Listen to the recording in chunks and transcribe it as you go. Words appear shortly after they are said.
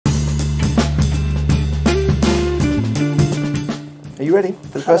Are you ready for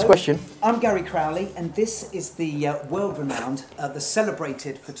the first question? I'm Gary Crowley, and this is the world-renowned, the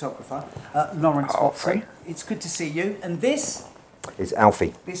celebrated photographer, Lawrence Watson. It's good to see you. And this is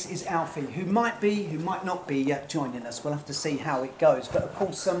Alfie. This is Alfie, who might not be joining us. We'll have to see how it goes. But of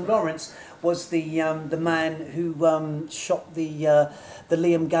course, Lawrence was the man who shot the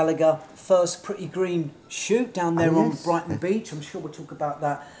Liam Gallagher first Pretty Green shoot down there on Brighton Beach. I'm sure we'll talk about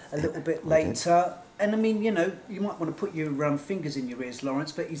that a little bit later. And I mean, you know, you might want to put your fingers in your ears,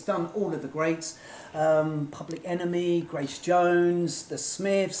 Lawrence, but he's done all of the greats. Public Enemy, Grace Jones, The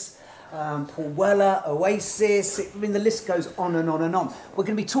Smiths, Paul Weller, Oasis. I mean, the list goes on and on and on. We're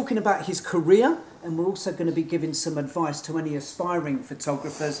going to be talking about his career, and we're also going to be giving some advice to any aspiring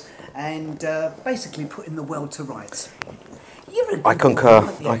photographers and basically putting the world to rights. I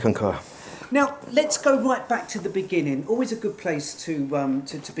concur. Now, let's go right back to the beginning. Always a good place to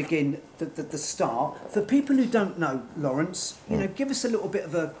begin the start. For people who don't know, Lawrence, you know, give us a little bit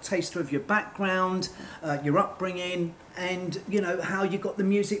of a taster of your background, your upbringing, and, you know, how you got the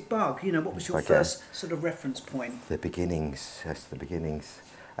music bug. You know, what was your first sort of reference point? The beginnings, that's the beginnings.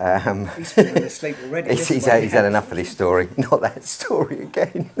 He's fallen asleep already. He's had enough of this story, not that story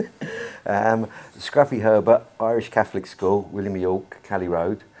again. Scruffy Herbert, Irish Catholic School, William York, Cally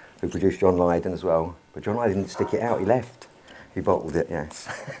Road, who produced John Lydon as well. But John Lydon didn't stick it out, he left. He bottled it, yes.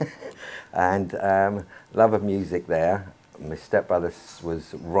 And love of music there. My stepbrother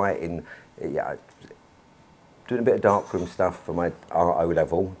was writing, doing a bit of darkroom stuff for my art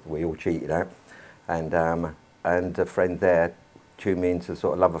O-level, we all cheated at. And a friend there tuned me into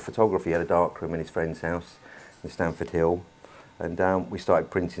sort of love of photography. He had a darkroom in his friend's house in Stamford Hill. And we started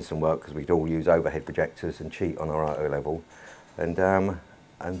printing some work because we'd all use overhead projectors and cheat on our art O-level.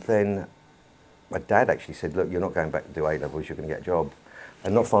 And then my dad actually said, look, you're not going back to do A-levels, you're going to get a job.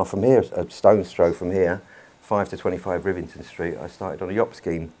 And not far from here, a stone's throw from here, 5 to 25 Rivington Street, I started on a YOP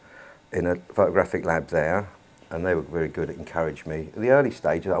scheme in a photographic lab there, and they were very good at encouraging me. At the early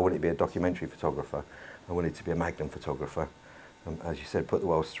stage, I wanted to be a documentary photographer. I wanted to be a Magnum photographer. As you said, put the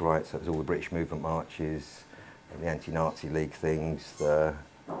world to rights. So it was all the British movement marches, the anti-Nazi League things,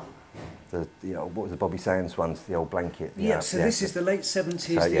 what was the Bobby Sands ones, the old blanket. This is the late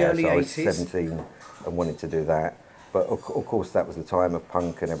 70s, the early 80s. I was 17 and wanted to do that. But of course that was the time of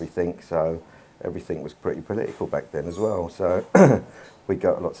punk and everything, so everything was pretty political back then as well. So we'd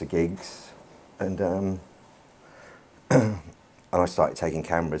go to lots of gigs, and I started taking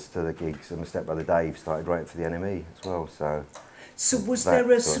cameras to the gigs, and my stepbrother Dave started writing for the NME as well. So was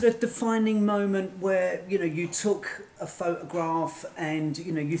there a sort of defining moment where, you know, you took a photograph and,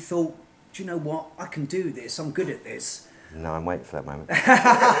 you know, you thought, do you know what, I can do this, I'm good at this? No, I'm waiting for that moment.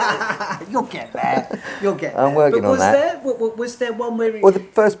 You'll get there. You'll get there. I'm working on that. Was there one where... Well, the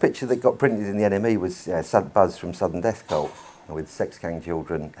first picture that got printed in the NME was Buzz from Southern Death Cult with Sex Gang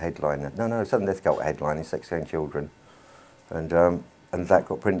Children headliner. No, Southern Death Cult headlining Sex Gang Children. And that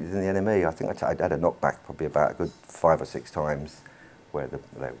got printed in the NME. I think I had a knockback probably about a good 5 or 6 times where they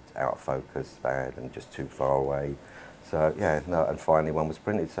were out of focus, bad, and just too far away. So and finally one was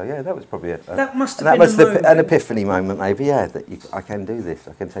printed. So that was probably that must have been an epiphany moment, maybe. Yeah, that I can do this.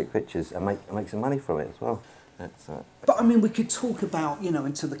 I can take pictures and make some money from it as well. But I mean, we could talk about, you know,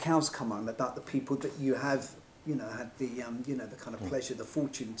 until the cows come home, about the people that you have, you know, had the the kind of pleasure, the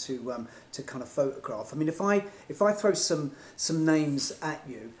fortune to kind of photograph. I mean, if I throw some names at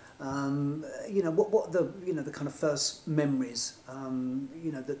you. You know, what the the kind of first memories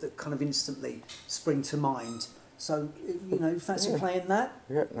that kind of instantly spring to mind. So, you know, fancy playing that?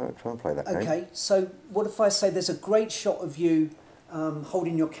 Yeah, no, try and play that game. Okay, so what if I say there's a great shot of you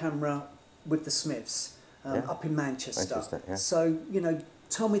holding your camera with the Smiths up in Manchester. So, you know,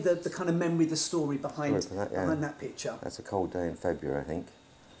 tell me the kind of memory, the story behind that picture. That's a cold day in February, I think.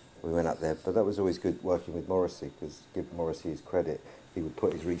 We went up there, but that was always good working with Morrissey, because give Morrissey his credit. He would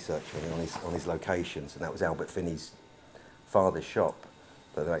put his research on his locations, and that was Albert Finney's father's shop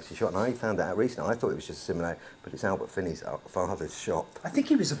that they actually shot. And I only found that out recently. I thought it was just similar, but it's Albert Finney's father's shop. I think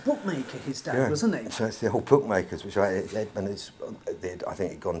he was a bookmaker, his dad, wasn't he? So it's the old bookmakers, which I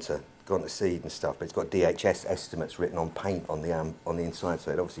think it gone to seed and stuff. But it's got DHS estimates written on paint on the inside,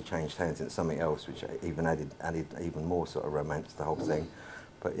 so it obviously changed hands into something else, which even added even more sort of romance to the whole thing.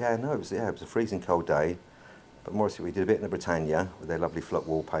 But it was a freezing cold day. But Morrissey, we did a bit in the Britannia with their lovely flock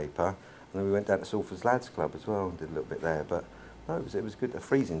wallpaper, and then we went down to Salford's Lads Club as well and did a little bit there. But no, it was good. A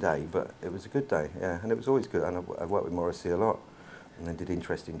freezing day, but it was a good day. Yeah, and it was always good. And I worked with Morrissey a lot, and then did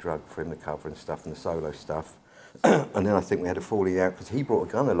Interesting Drug for him, the cover and stuff, and the solo stuff. And then I think we had a falling out because he brought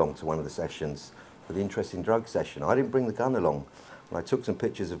a gun along to one of the sessions for the Interesting Drug session. I didn't bring the gun along. And I took some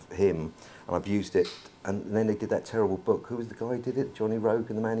pictures of him, and I've used it. And then they did that terrible book. Who was the guy who did it? Johnny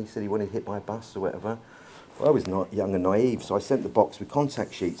Rogan, the man. He said he wanted hit by a bus or whatever. Well, I was not young and naive, so I sent the box with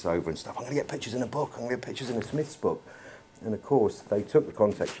contact sheets over and stuff. I'm going to get pictures in a book. I'm going to get pictures in a Smith's book. And of course, they took the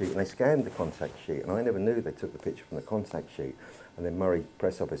contact sheet and they scanned the contact sheet, and I never knew they took the picture from the contact sheet. And then Murray,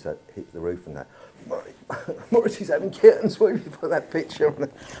 press officer, hit the roof and that. Morrissey's having kittens, why did you put that picture on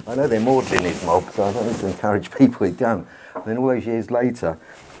it? I know they're modelling his mob, so I don't need to encourage people who don't. And then all those years later,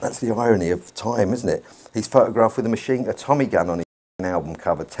 that's the irony of time, isn't it? He's photographed with a Tommy gun on his album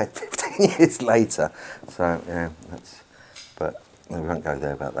cover 10, 15 years later. So, yeah, that's... But we won't go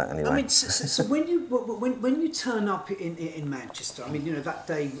there about that anyway. I mean, so when you turn up in Manchester, I mean, you know, that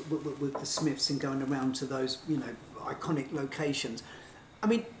day with the Smiths and going around to those, you know, iconic locations, I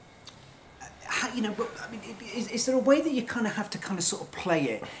mean, you know, I mean, is there a way that you kind of have to kind of sort of play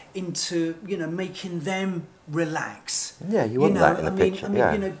it into, you know, making them relax? Yeah, you want that in the picture. I mean,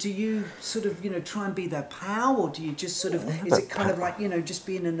 yeah. you know, do you sort of, you know, try and be their pal, or do you just sort of, is it kind of like, you know, just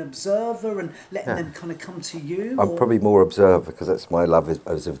being an observer and letting them kind of come to you? I'm probably more observer, because that's my love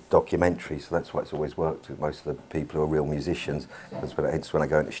as a documentary, so that's why it's always worked with most of the people who are real musicians. Because when I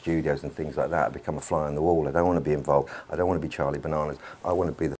go into studios and things like that, I become a fly on the wall. I don't want to be involved. I don't want to be Charlie Bananas. I want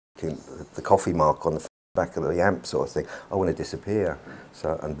to be the coffee mark on the back of the amp sort of thing. I want to disappear.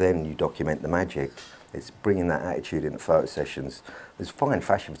 So, and then you document the magic. It's bringing that attitude into photo sessions. There's fine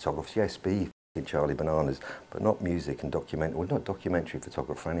fashion photographers, yes, be Charlie Bananas, but not music and documentary. Well, not documentary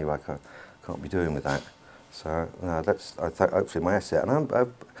photographer anyway. I can't be doing with that. So no, that's hopefully my asset. And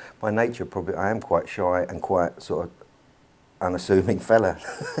I'm by nature probably I am quite shy and quite sort of unassuming fella,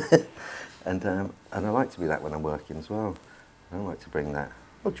 and I like to be that when I'm working as well. I don't like to bring that.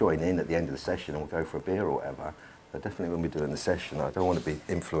 I'll join in at the end of the session and we'll go for a beer or whatever. But definitely when we're doing the session, I don't want to be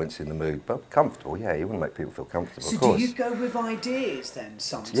influencing the mood, but comfortable, yeah, you want to make people feel comfortable, so of course. Do you go with ideas then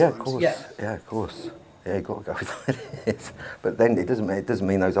sometimes? Yeah, of course. Yeah, of course. Yeah, you've got to go with ideas. But then it doesn't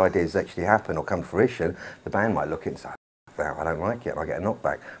mean those ideas actually happen or come to fruition. The band might look at it and say, wow, I don't like it, and I get a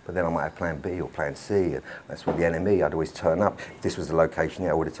knockback. But then I might have plan B or plan C, and that's with the NME. I'd always turn up. If this was the location,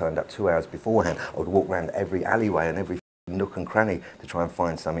 I would have turned up 2 hours beforehand. I would walk around every alleyway and every nook and cranny to try and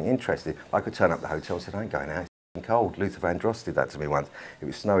find something interesting. I could turn up the hotel and say, I ain't going out, it's cold. Luther Vandross did that to me once. It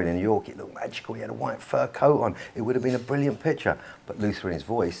was snowing in New York, it looked magical, he had a white fur coat on. It would have been a brilliant picture. But Luther in his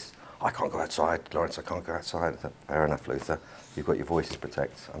voice, I can't go outside, Lawrence, I can't go outside. I thought, fair enough, Luther, you've got your voice to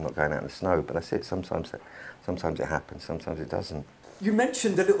protect. I'm not going out in the snow, but that's it. Sometimes it happens, sometimes it doesn't. You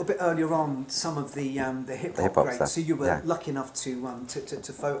mentioned a little bit earlier on some of the hip-hop greats, stuff. so you were lucky enough to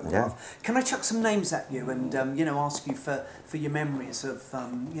photograph. Yeah. Can I chuck some names at you and you know, ask you for your memories of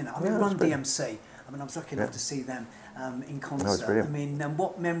you know, I mean, Run DMC. I mean, I was lucky enough to see them in concert. I mean,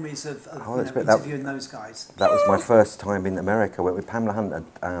 what memories of interviewing those guys? That was my first time in America. I went with Pamela Hunt.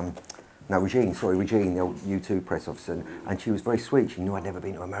 Regine, the old U2 press officer, and she was very sweet. She knew I'd never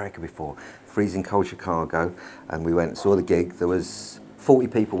been to America before. Freezing cold Chicago, and we went and saw the gig. There was 40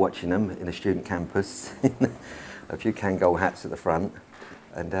 people watching them in a student campus, a few Kangol hats at the front,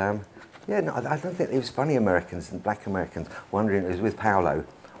 and yeah, no, I don't think it was funny Americans and black Americans wondering, it was with Paolo,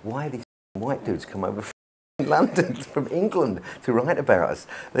 why these white dudes come over from London, from England, to write about us?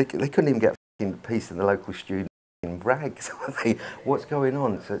 They couldn't even get a piece in the local student rags. What's going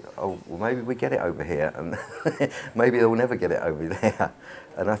on? So, oh, well, maybe we get it over here, and maybe they'll never get it over there.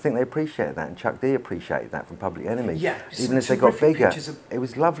 And I think they appreciated that, and Chuck D appreciated that from Public Enemy. Yeah, even as they got bigger, it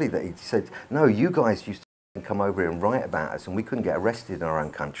was lovely that he said, "No, you guys used to come over here and write about us, and we couldn't get arrested in our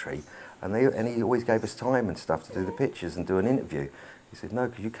own country." And he always gave us time and stuff to do the pictures and do an interview. He said, "No,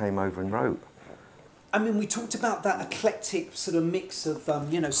 because you came over and wrote." I mean, we talked about that eclectic sort of mix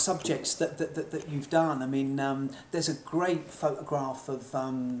of you know, subjects that you've done. I mean, there's a great photograph of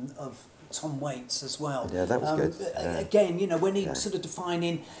Tom Waits as well. Yeah, that was good. Yeah. Again, you know, when he sort of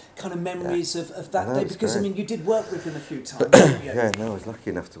defining kind of memories of that day, because I mean, you did work with him a few times. Yeah, no, I was lucky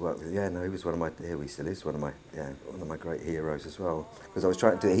enough to work with. Yeah, no, he was one of my. He still is one of my great heroes as well. Because I was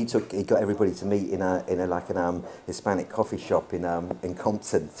trying to do. He got everybody to meet in a like an Hispanic coffee shop in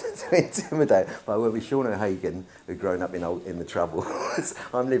Compton to intimidate. But I went with Sean O'Hagan, who'd grown up in the trouble.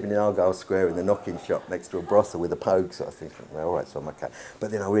 I'm living in Argyle Square in the knocking shop next to a brothel with a pogue sort of thing. Well, all right, so I'm okay.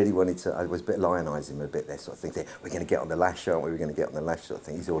 But then I really wanted to. I was a bit lionising him a bit there, sort of thing. We're going to get on the lash, aren't we? We're going to get on the lash, sort of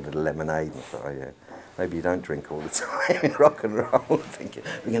thing. He's ordered a lemonade, and I thought, oh yeah, maybe you don't drink all the time in rock and roll. Thinking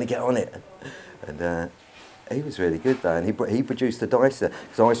we're going to get on it, and he was really good though, and he produced the dicer,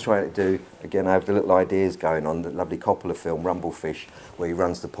 because I was trying to do, again, I have the little ideas going on, the lovely Coppola film Rumblefish, where he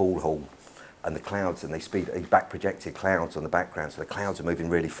runs the pool hall, and the clouds, and he back projected clouds on the background, so the clouds are moving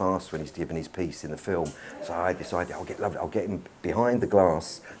really fast when he's giving his piece in the film. So I decided I'll get him behind the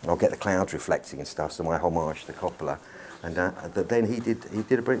glass, and I'll get the clouds reflecting and stuff. So my homage to Coppola, and then he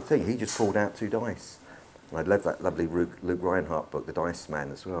did a brilliant thing. He just pulled out 2 dice, and I love that lovely Luke Reinhardt book, The Dice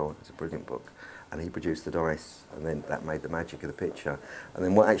Man, as well. It's a brilliant book. And he produced the dice, and then that made the magic of the picture. And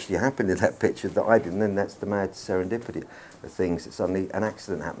then what actually happened in that picture that I didn't, then that's the mad serendipity of things. That suddenly an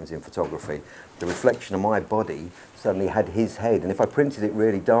accident happens in photography. The reflection of my body suddenly had his head, and if I printed it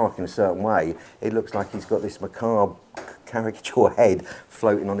really dark in a certain way, it looks like he's got this macabre caricature head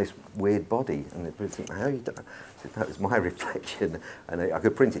floating on this weird body. And they think, how you done? That was my reflection, and I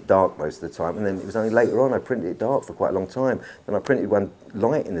could print it dark most of the time, and then it was only later on I printed it dark for quite a long time. Then I printed one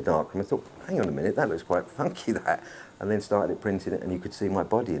light in the dark, and I thought, hang on a minute, that looks quite funky, that. And then started printing it, and you could see my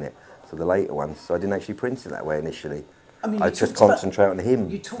body in it, so the later ones. So I didn't actually print it that way initially. I mean, I just concentrate on him.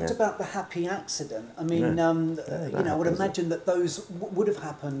 You talked about the happy accident. I mean, you know, I would imagine that those would have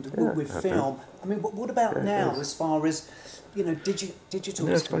happened with film. I mean, what about now, as far as, you know, digital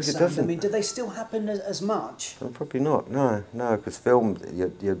is concerned? I mean, do they still happen as much? Well, probably not. No, because film,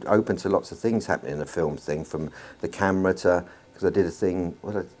 you're open to lots of things happening in a film thing, from the camera to, because I did a thing.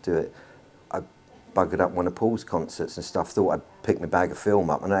 What did I do it? I buggered up one of Paul's concerts and stuff. Thought I'd pick my bag of film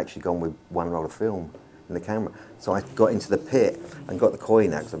up, and I'd actually gone with 1 roll of film in the camera. So I got into the pit and got the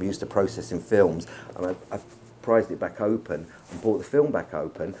coin out, because I'm used to processing films, and I prized it back open and brought the film back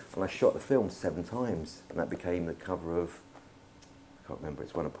open, and I shot the film 7 times, and that became the cover of, I can't remember,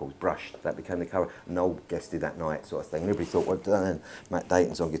 it's one of Paul's, Brushed. That became the cover. Noel guested that night, sort of thing. And everybody thought, well done, Matt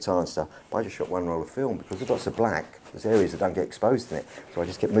Dayton's on guitar and stuff. But I just shot 1 roll of film, because there's lots of black. There's areas that don't get exposed in it. So I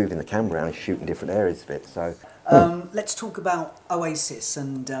just kept moving the camera around and shooting different areas of it. So. Let's talk about Oasis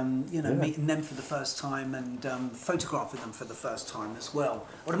and you know, meeting them for the first time and photographing them for the first time as well.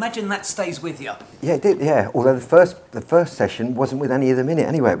 I would imagine that stays with you. Yeah, it did. Yeah, although the first session wasn't with any of them in it.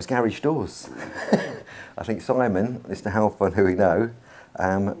 Anyway, it was Garage Doors. I think Simon, Mr. Halfon, who we know,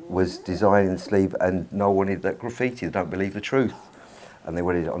 was designing the sleeve, and Noel wanted that graffiti, "Don't Believe the Truth," and they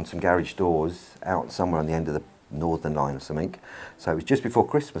wanted it on some garage doors out somewhere on the end of the Northern Line or something. So it was just before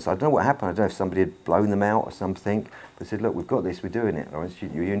Christmas. I don't know what happened. I don't know if somebody had blown them out or something. But said, look, we've got this, we're doing it. Are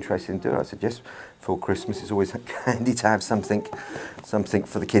you interested in doing it? I said, yes, before Christmas. It's always handy to have something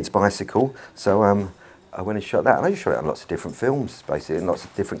for the kids' bicycle. So I went and shot that. And I just shot it on lots of different films, basically, and lots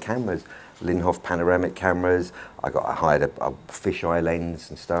of different cameras. Linhof panoramic cameras. I hired a fisheye lens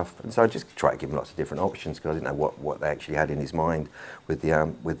and stuff. And so I just tried to give them lots of different options, because I didn't know what they actually had in his mind with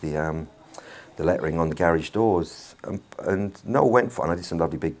the lettering on the garage doors, and Noel went for, and I did some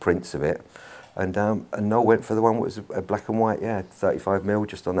lovely big prints of it, and Noel went for the one that was a black and white, 35mm,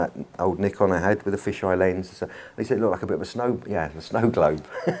 just on that old Nikon I had with a fisheye lens. So, and he said it looked like a bit of a snow globe.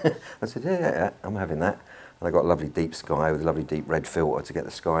 I said, yeah, I'm having that. And I got a lovely deep sky with a lovely deep red filter to get the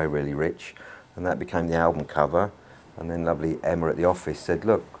sky really rich, and that became the album cover. And then lovely Emma at the office said,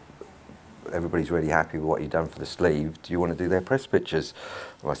 look, everybody's really happy with what you've done for the sleeve. Do you want to do their press pictures?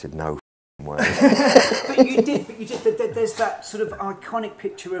 Well, I said, no. But you did. There's that sort of iconic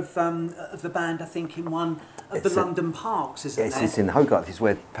picture of the band, I think, in one of the London parks, isn't there? It's in Hogarth. It's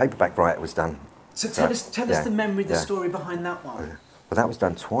where Paperback Riot was done. So tell us the memory, the story behind that one. Well, that was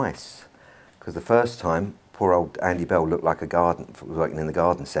done twice, because the first time, poor old Andy Bell looked like a garden, working in the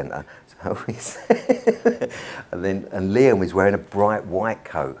garden centre. So and Liam was wearing a bright white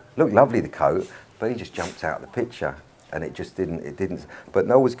coat. Looked lovely, the coat, but he just jumped out of the picture. And it just didn't, but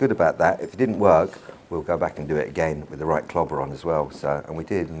Noel was good about that. If it didn't work, we'll go back and do it again with the right clobber on as well. So, and we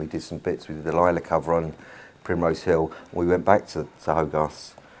did some bits. We did the Lila cover on Primrose Hill. We went back to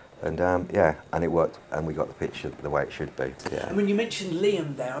Hogarth's, and and it worked, and we got the picture the way it should be. Yeah. And when you mentioned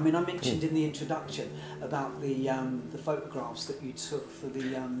Liam there, I mean, I mentioned in the introduction about the photographs that you took for the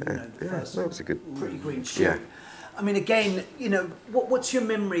first that was a good Pretty Green shoot. Yeah. I mean, again, you know, what's your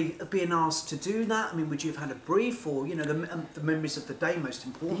memory of being asked to do that? I mean, would you have had a brief, or, you know, the memories of the day, most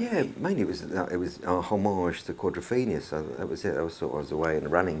important? Yeah, mainly it was a homage to Quadrophenia, so that was it. I was away in the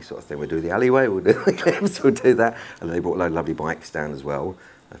running sort of thing. We'll do the alleyway, we'll do the clips, we'll do that. And they brought a load of lovely bikes down as well.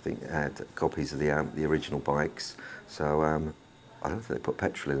 I think they had copies of the original bikes. So I don't think they put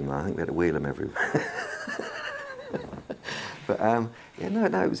petrol in them. I think we had to wheel them everywhere. But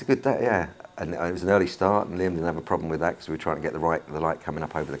it was a good day, yeah. And it was an early start, and Liam didn't have a problem with that, because we were trying to get the light coming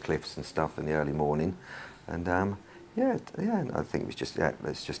up over the cliffs and stuff in the early morning. And I think it was just,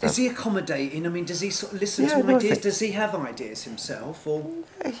 let's just. Is he accommodating? I mean, does he sort of listen to ideas? Does he have ideas himself, or?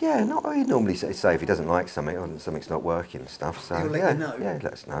 Yeah, not. He normally say if he doesn't like something or something's not working and stuff. So he'll let you know. Yeah,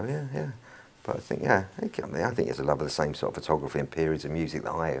 let us know. Yeah. But I think, yeah, I think it's a love of the same sort of photography and periods of music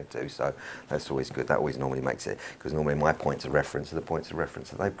that I do, so that's always good. That always normally makes it, because normally my points of reference are the points of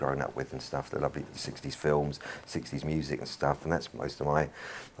reference that they've grown up with and stuff, the lovely 60s films, 60s music and stuff, and that's most of my,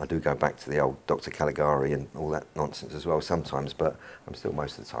 I do go back to the old Dr. Caligari and all that nonsense as well sometimes, but I'm still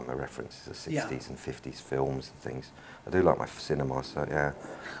most of the time my references are 60s and 50s films and things. I do like my cinema, so yeah.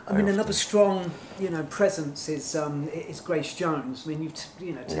 I mean, another strong, presence is Grace Jones. I mean, you've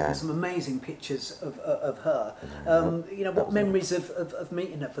taken some amazing pictures of her. What memories of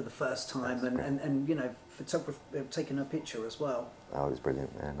meeting her for the first time and taking her picture as well? Oh, it was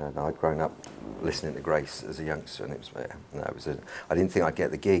brilliant. And I'd grown up listening to Grace as a youngster, and I didn't think I'd get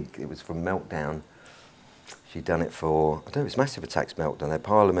the gig. It was from Meltdown. She'd done it for, I don't know, it was Massive Attack's Meltdown. They had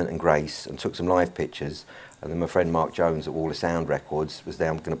Parliament and Grace, and took some live pictures. And then my friend Mark Jones at Wall of Sound Records was there.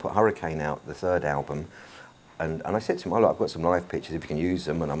 I'm going to put Hurricane out, the third album. And I said to him, I've got some live pictures, if you can use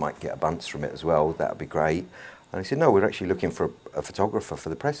them, and I might get a bunch from it as well, that would be great. And he said, no, we're actually looking for a photographer for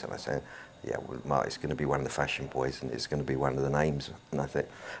the press. And I said, yeah, well, Mark, it's going to be one of the fashion boys, and it's going to be one of the names. And I said,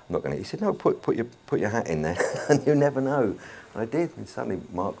 I'm not going to. He said, no, put your hat in there, and you never know. And I did. And suddenly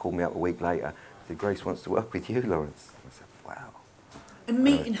Mark called me up a week later. He said, Grace wants to work with you, Lawrence. I said, wow. And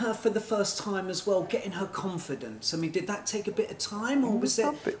meeting her for the first time as well, getting her confidence. I mean, did that take a bit of time, or was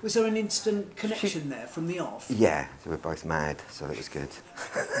there an instant connection there from the off? Yeah, they were both mad, so that was good.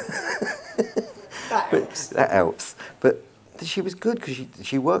 That helps. That helps. But she was good because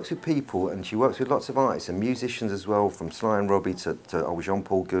she works with people, and she works with lots of artists and musicians as well, from Sly and Robbie to old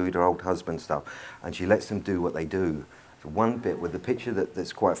Jean-Paul Goude, her old husband stuff, and she lets them do what they do. So one bit with the picture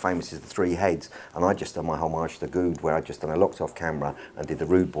that's quite famous is the three heads, and I just done my homage to Goude, where I just done a locked off camera and did the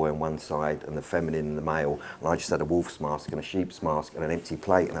rude boy on one side and the feminine and the male, and I just had a wolf's mask and a sheep's mask and an empty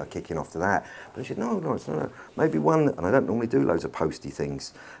plate, and I was kicking off to that. But she said, no, maybe one, and I don't normally do loads of posty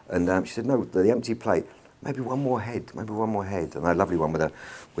things, and she said, no, the empty plate, maybe one more head, and I had a lovely one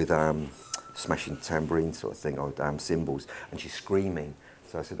with smashing tambourine sort of thing, or cymbals, and she's screaming.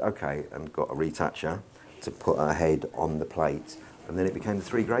 So I said, okay, and got a retoucher to put her head on the plate, and then it became the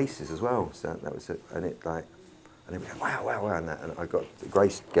Three Graces as well. So that was it, and it went, wow, and I got,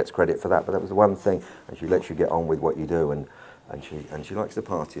 Grace gets credit for that, but that was the one thing, and she lets you get on with what you do, and she likes to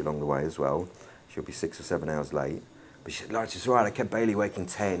party along the way as well. She'll be 6 or 7 hours late, but she said, Lawrence, it's all right, I kept Bailey waking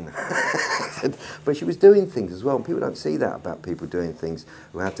 10. But she was doing things as well, and people don't see that about people doing things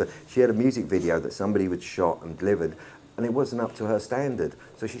who have to. She had a music video that somebody had shot and delivered, and it wasn't up to her standard.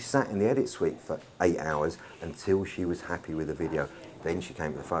 So she sat in the edit suite for 8 hours until she was happy with the video. Then she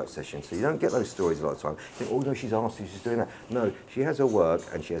came to the photo session. So you don't get those stories a lot of time. You think, oh no, she's asked, she's doing that. No, she has her work,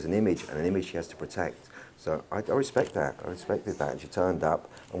 and she has an image she has to protect. So I respect that. I respected that. And she turned up,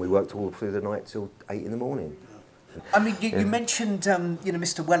 and we worked all through the night till 8 in the morning. I mean, you mentioned,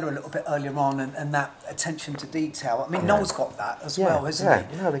 Mr. Weller a little bit earlier on, and that attention to detail. I mean, Noel's got that as well, hasn't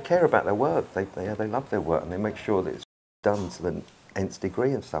he? Yeah, they care about their work. They love their work, and they make sure that it's done to the nth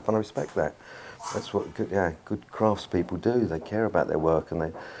degree and stuff, and I respect that. That's what good craftspeople do. They care about their work,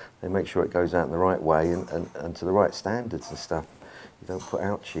 and they make sure it goes out in the right way and to the right standards and stuff. You don't put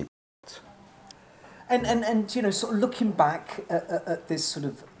out cheap. And sort of looking back at this sort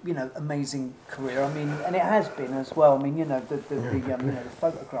of amazing career. I mean, and it has been as well. I mean, the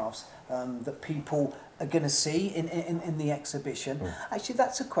photographs that people are going to see in the exhibition. Actually,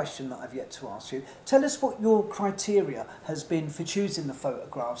 that's a question that I've yet to ask you. Tell us what your criteria has been for choosing the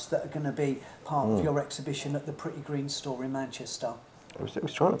photographs that are going to be part of your exhibition at the Pretty Green store in Manchester. I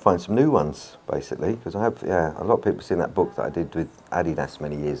was trying to find some new ones, basically, because I have, a lot of people seen that book that I did with Adidas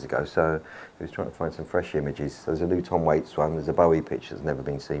many years ago, so I was trying to find some fresh images. There's a new Tom Waits one, there's a Bowie picture that's never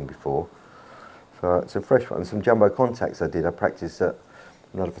been seen before. So it's a fresh one, some jumbo contacts I did. I practiced at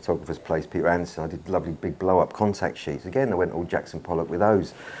another photographer's place, Peter Anderson. I did lovely big blow-up contact sheets. Again, I went all Jackson Pollock with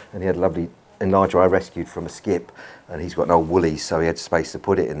those, and he had a lovely enlarger I rescued from a skip, and he's got an old Woolies, so he had space to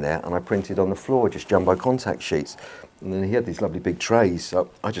put it in there, and I printed on the floor just jumbo contact sheets. And then he had these lovely big trays, so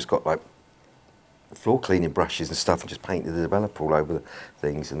I just got like floor cleaning brushes and stuff and just painted the developer all over the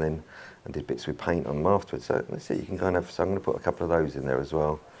things, and then did bits with paint on them afterwards. So that's it, you can kind of, so I'm going to put a couple of those in there as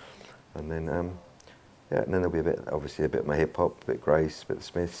well. And then, and then there'll be obviously a bit of my hip hop, a bit of Grace, a bit of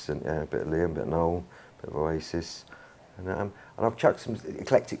Smiths, and a bit of Liam, a bit of Noel, a bit of Oasis. And I've chucked some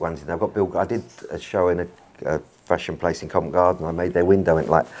eclectic ones in there. I did a show in a fashion place in Covent Garden. I made their window in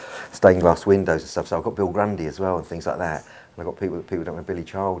like stained glass windows and stuff. So I've got Bill Grundy as well and things like that. And I've got people don't know Billy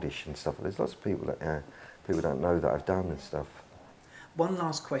Childish and stuff. There's lots of people that people don't know that I've done and stuff. One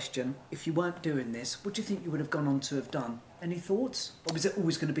last question. If you weren't doing this, what do you think you would have gone on to have done? Any thoughts? Or was it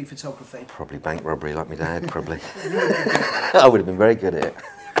always going to be photography? Probably bank robbery like my dad, probably. I would have been very good at it.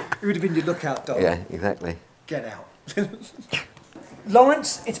 It would have been your lookout dog. Yeah, exactly. Get out.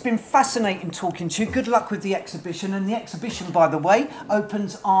 Lawrence, it's been fascinating talking to you. Good luck with the exhibition. And the exhibition, by the way,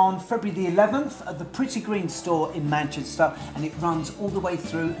 opens on February the 11th at the Pretty Green store in Manchester, and it runs all the way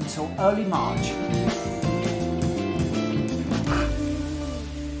through until early March.